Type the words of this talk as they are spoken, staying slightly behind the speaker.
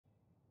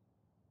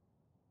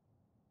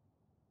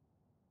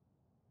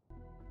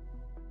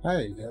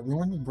Hey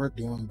everyone, we're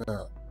doing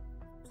the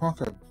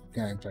Krunker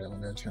gameplay on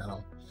their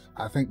channel.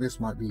 I think this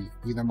might be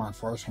either my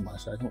first or my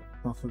second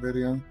Krunker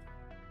video.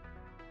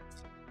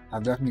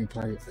 I've definitely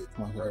played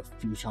Krunker a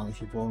few times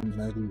before,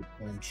 maybe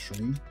on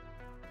stream.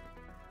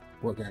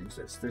 What game is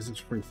this? This is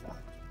free form.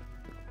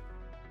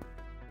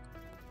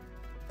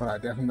 But I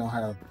definitely don't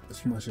have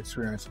as much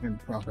experience in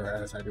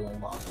Krunker as I do in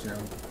Lost, you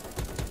know?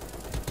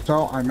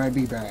 So I may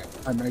be bad,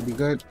 I may be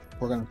good,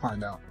 we're gonna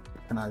find out.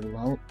 Can I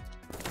reload?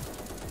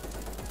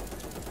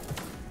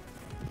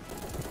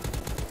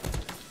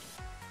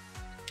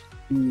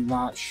 I'm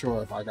not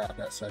sure if I got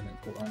that second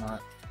clue or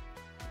not.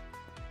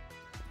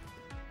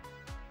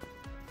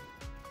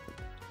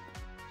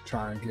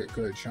 Try and get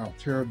good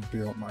jumps here,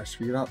 build my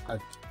speed up.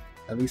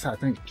 At least I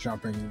think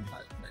jumping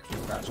makes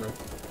me faster.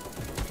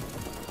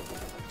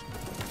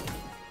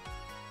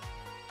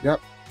 Yep,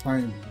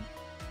 playing.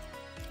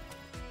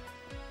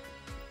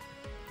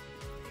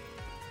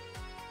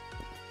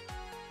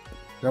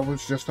 That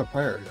was just a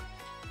player here.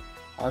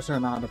 I said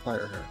not a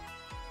player here.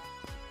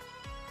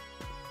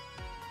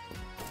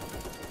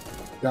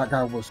 That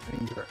guy was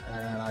injured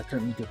and I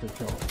couldn't get the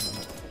kill.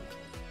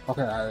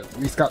 Okay, I at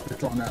least got the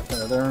kill on that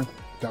player there.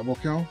 Double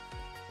kill.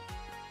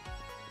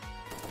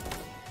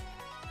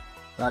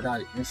 That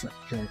guy instant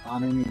kill. I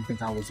didn't even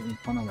think I was in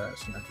front of that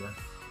sniper.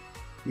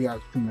 He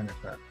has 2 minutes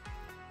back.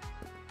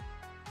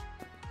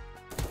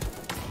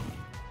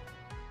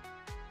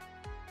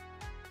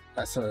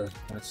 That's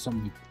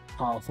some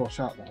powerful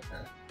shot right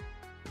there.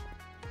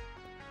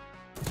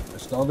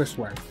 Let's go this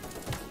way.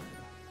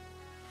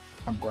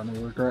 I'm going to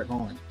regret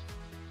going.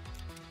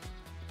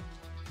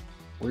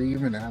 Where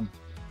even am?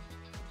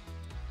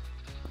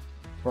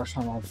 First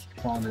time I've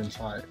spawned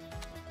inside.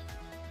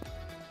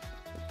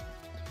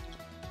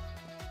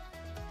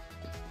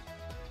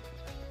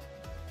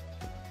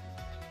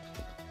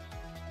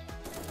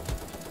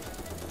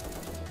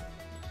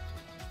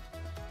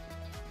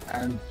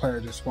 And player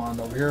just spawned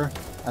over here.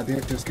 I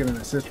did just get an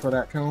assist for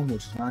that kill,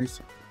 which is nice.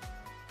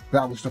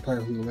 That was the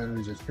player who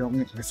literally just killed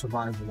me. I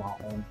survived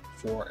while on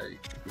 4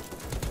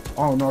 HP.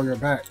 Oh no, you're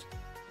back.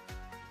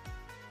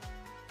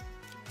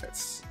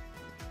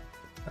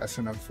 That's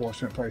an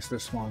unfortunate place to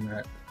spawn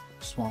that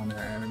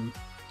enemy.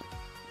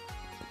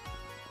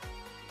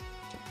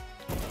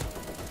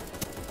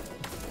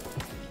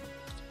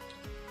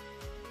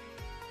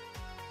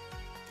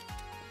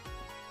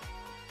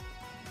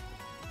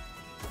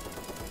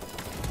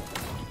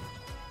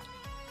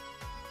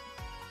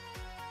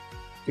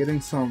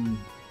 Getting some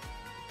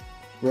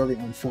really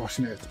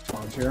unfortunate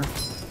spawns here.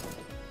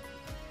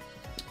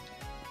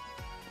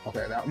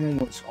 Okay, that one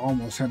was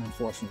almost an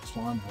unfortunate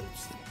spawn.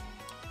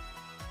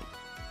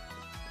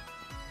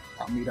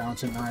 Got me down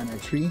to 9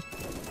 HP.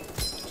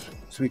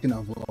 Speaking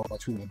of level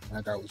 2,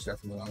 that guy was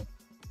definitely low.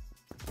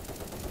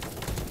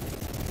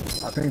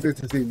 I think this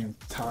is the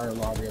entire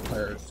lobby of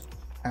players,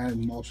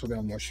 and most of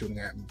them were shooting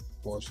at me,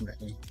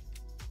 fortunately.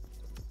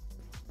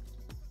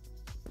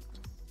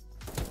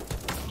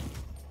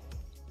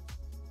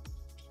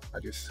 I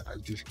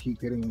just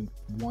keep getting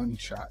one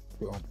shot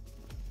through them.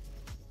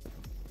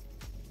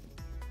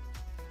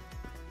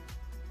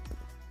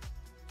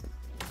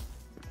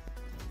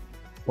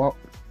 Well,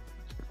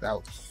 that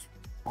was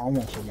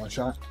almost a one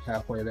shot,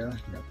 halfway there.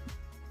 Yep.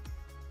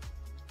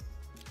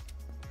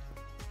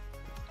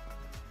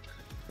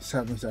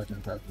 7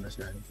 seconds left in this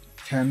game.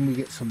 Can we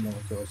get some more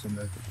kills in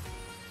this?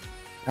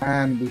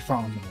 And we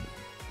found them.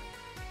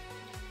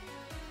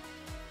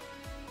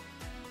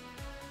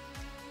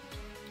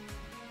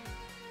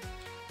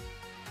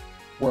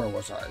 Where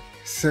was I?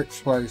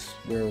 6th place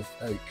with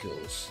 8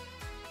 kills.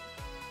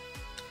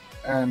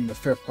 And the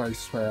 5th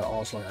place player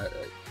also had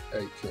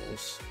 8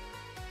 kills.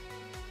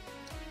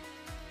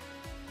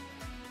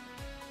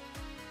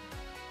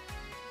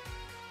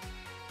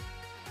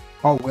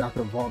 Oh, we have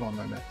to vote on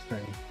the next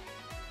thing.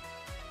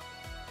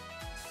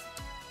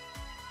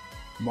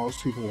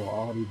 Most people were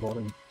already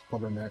voting for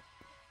the next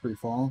free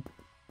fall.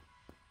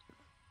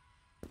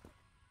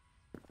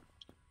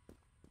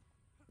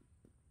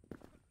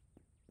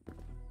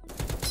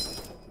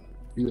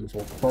 Beautiful.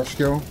 First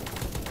kill.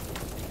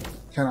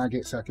 Can I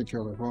get second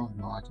kill as well?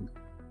 No, I can.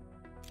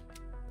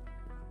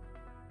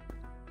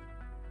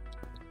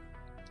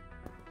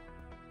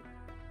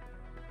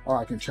 Oh,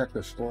 I can check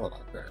the score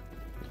like that.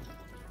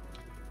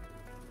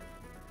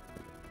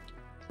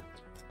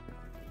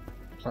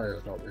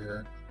 Players over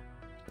here.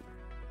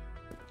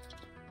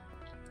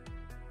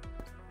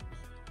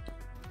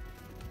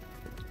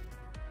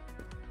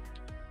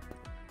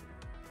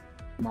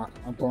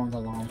 I'm going a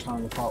long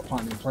time without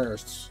finding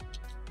players.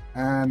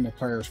 And the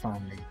players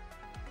found me.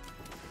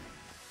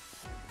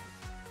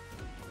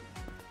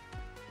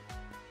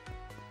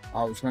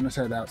 I was gonna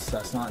say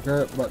that's not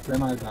good, but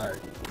then I died.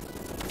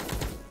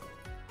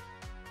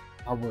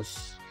 I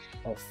was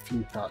a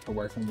few shots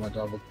away from my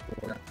double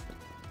kill.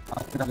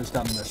 I think I just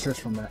got an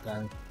assist from that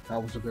guy.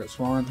 That was a good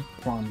spawn.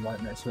 Spawn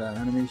right next to that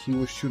enemy. He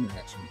was shooting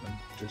at something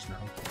just now.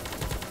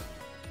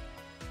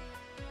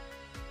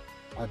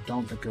 I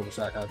don't think it was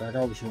that guy. That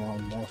guy was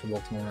wrong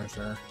multiple corners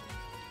there.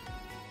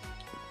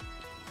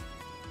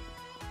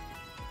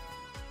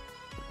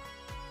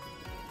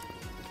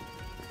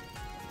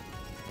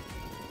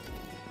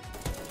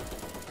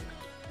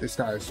 This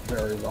guy is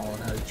very low on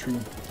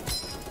HP.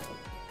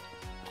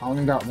 I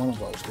only got one of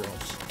those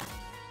kills.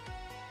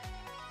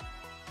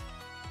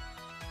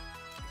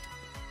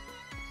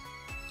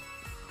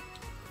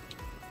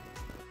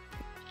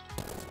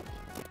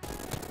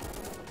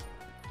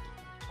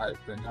 I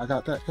think I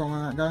got that kill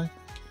on that guy.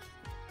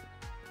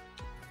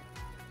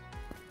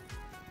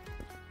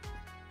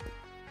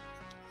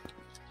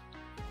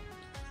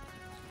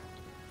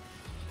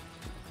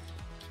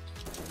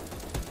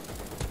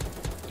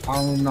 I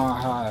don't know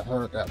how I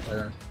heard that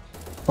player,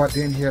 but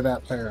didn't hear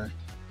that player.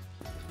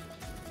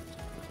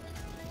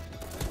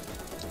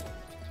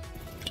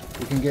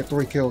 We can get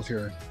 3 kills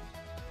here.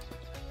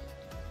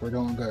 We're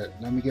doing good.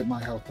 Let me get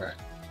my health back.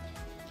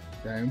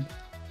 Game.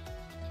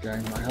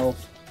 Game my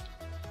health.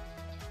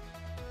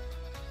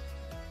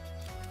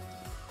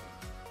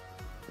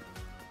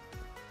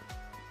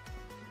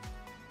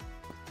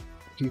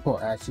 People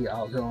actually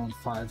out here on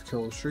 5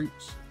 kill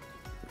streaks.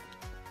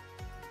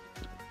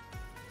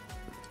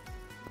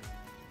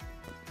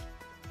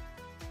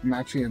 I'm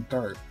actually in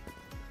 3rd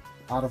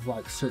out of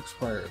like 6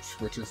 players,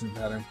 which isn't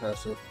that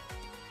impressive.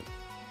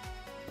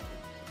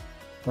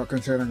 But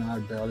considering I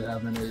barely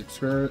have any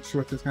experience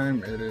with this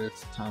game, it is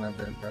kind of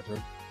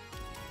impressive.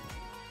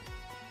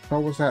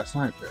 What was that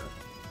snipe there?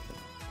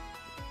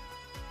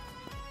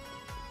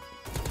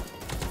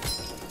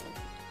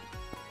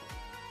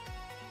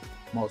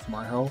 Most of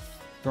my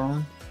health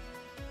gone.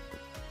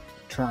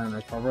 Try and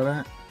recover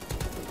that.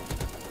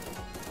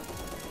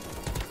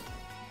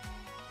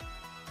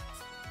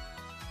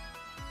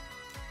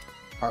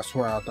 I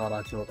swear I thought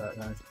I killed that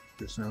guy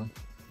just now.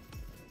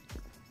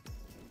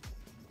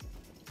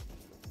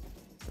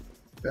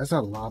 There's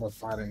a lot of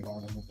fighting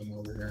going on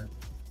over here.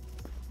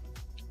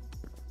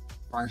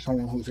 Find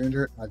someone who's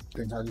injured. I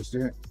think I just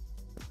did.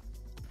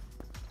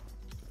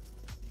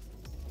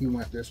 He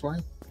went this way.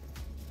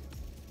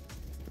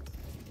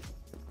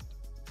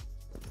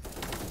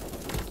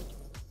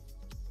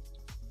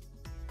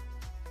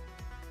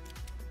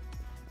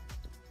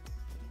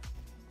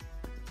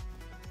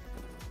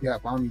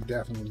 Yep, I'm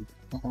definitely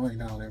going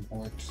down in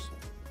points.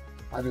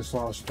 I just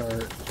lost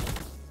 3rd.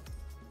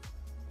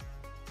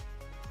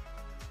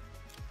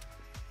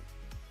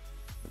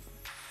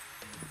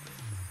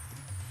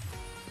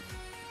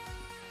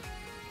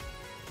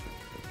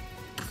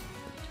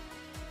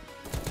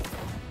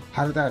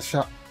 How did that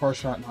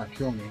first shot not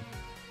kill me?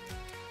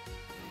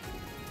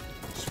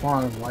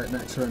 Spawn right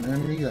next to an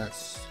enemy,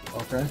 that's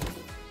okay.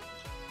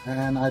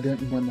 And I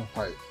didn't win the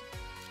fight.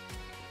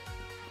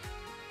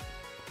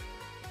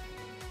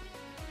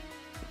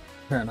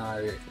 Can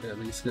I at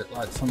least get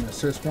like some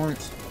assist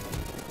points?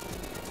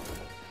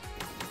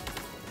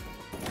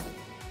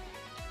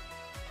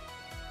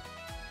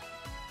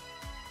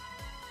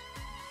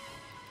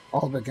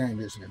 All the game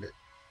is in it.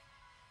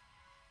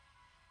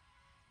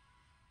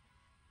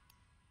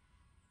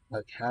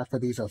 Like half of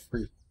these are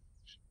free.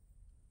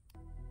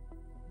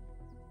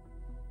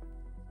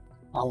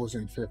 I was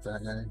in 5th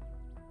that game.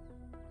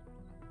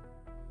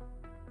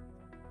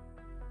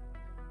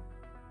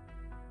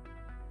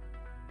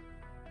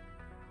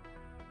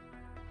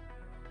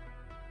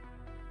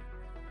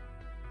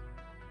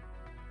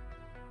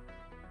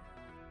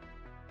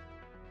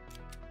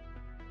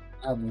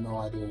 I have no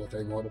idea what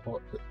they voted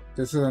for.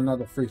 This is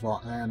another free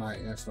fall, and I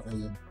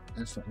instantly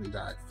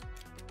died.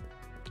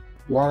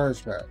 Water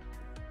is bad.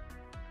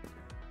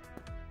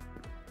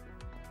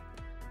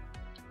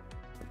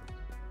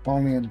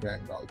 Only in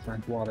game, though.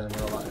 Drink water in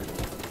real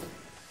life.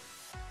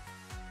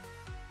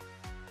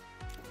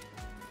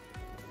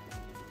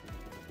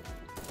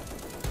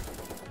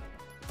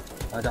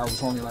 Like I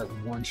was only like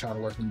 1 shot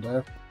away from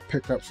death.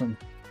 Picked up some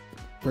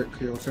quick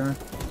kills here.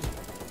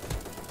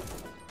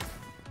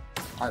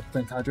 I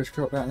think I just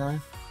killed that guy.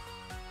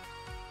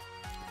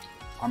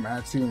 I'm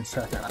actually in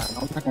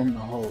 2nd. I'm not going to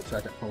hold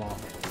 2nd for long.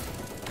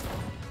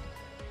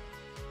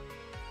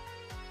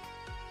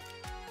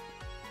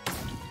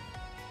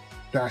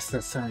 That's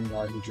the same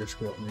guy who just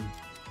killed me.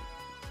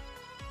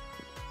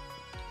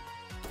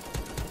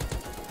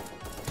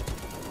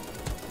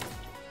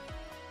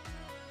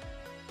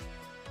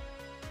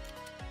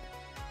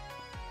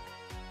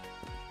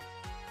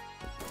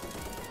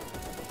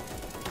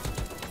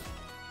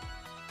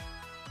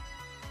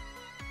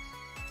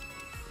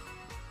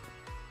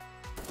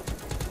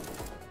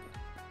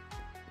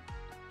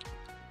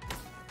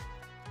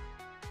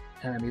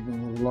 Can't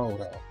even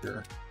reload out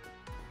here.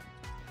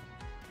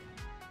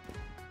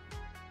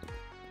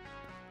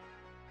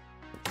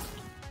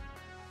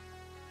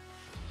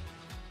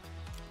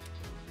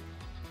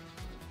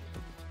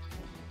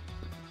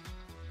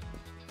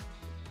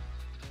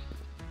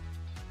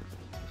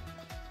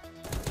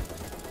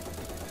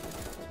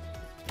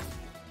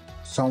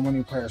 So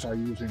many players are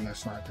using the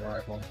sniper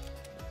rifle.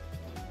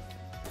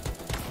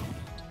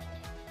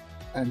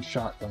 And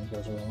shotguns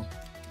as well.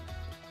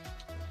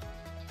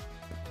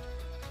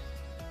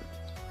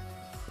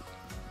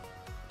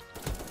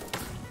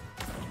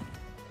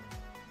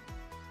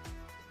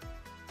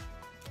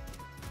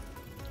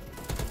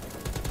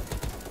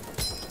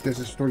 This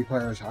is 3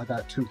 players. I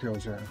got 2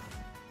 kills here.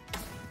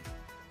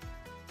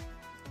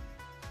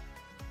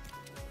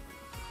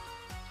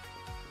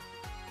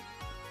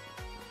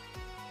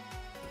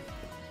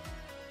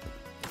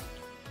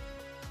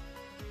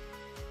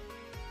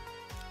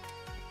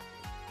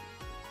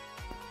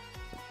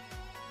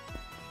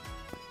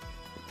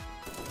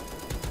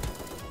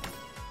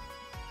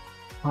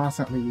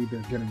 constantly either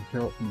getting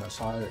killed from the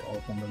side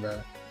or from the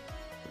back.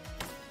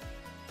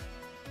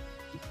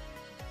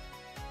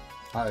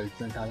 I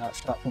think I got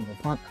shot from the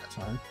front that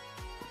time.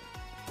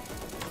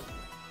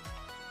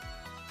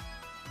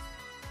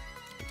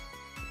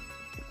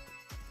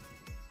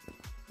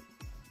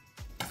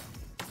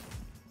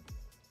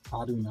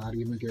 I do not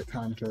even get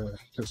time to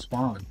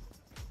spawn.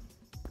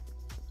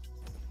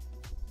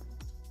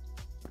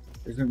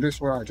 Isn't this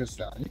where I just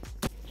died?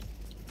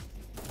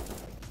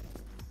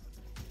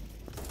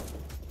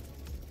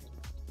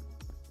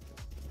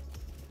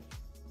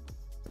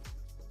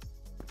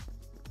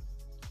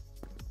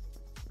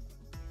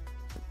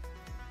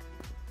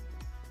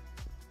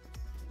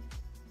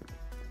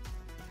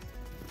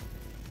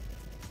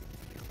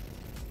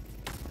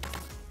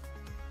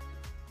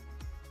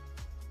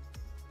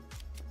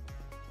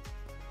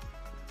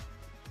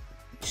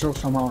 So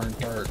somehow in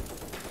third.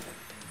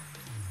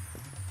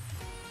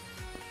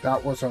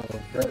 That was a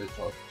very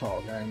close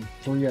call, gang.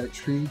 3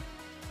 HP.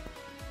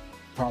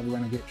 Probably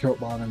gonna get killed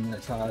by them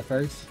next high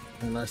face.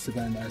 Unless the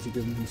game actually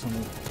gives me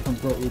some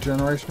good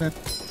regeneration.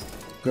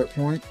 Good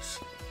points.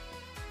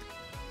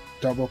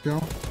 Double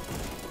kill.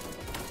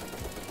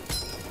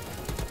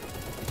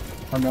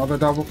 Another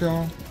double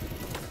kill.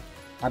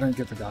 I didn't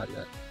get the guy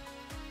yet.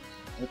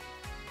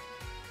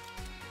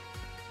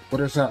 What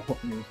does that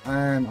put me?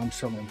 And I'm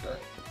still in third.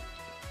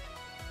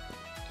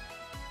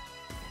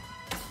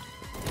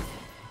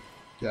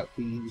 Yep,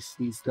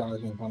 these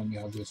guys in front of me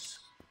have just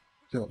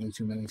killed me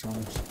too many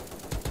times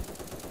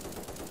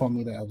for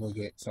me to ever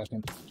get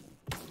second.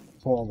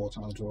 Horrible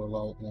time to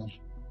reload, man.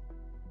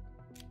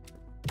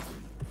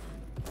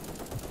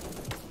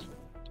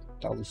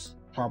 That was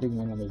probably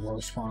one of the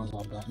worst spawns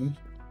I've gotten.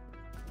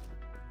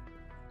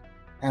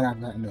 And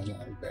I've gotten a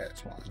lot of bad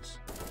spawns.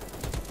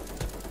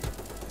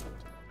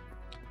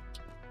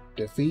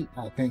 Defeat,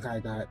 I think I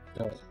got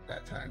third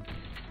that time.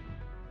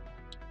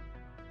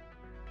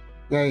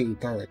 Yay,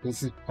 third.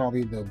 This is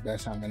probably the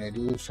best I'm gonna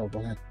do, so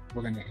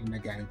we're gonna end the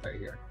gameplay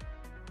here.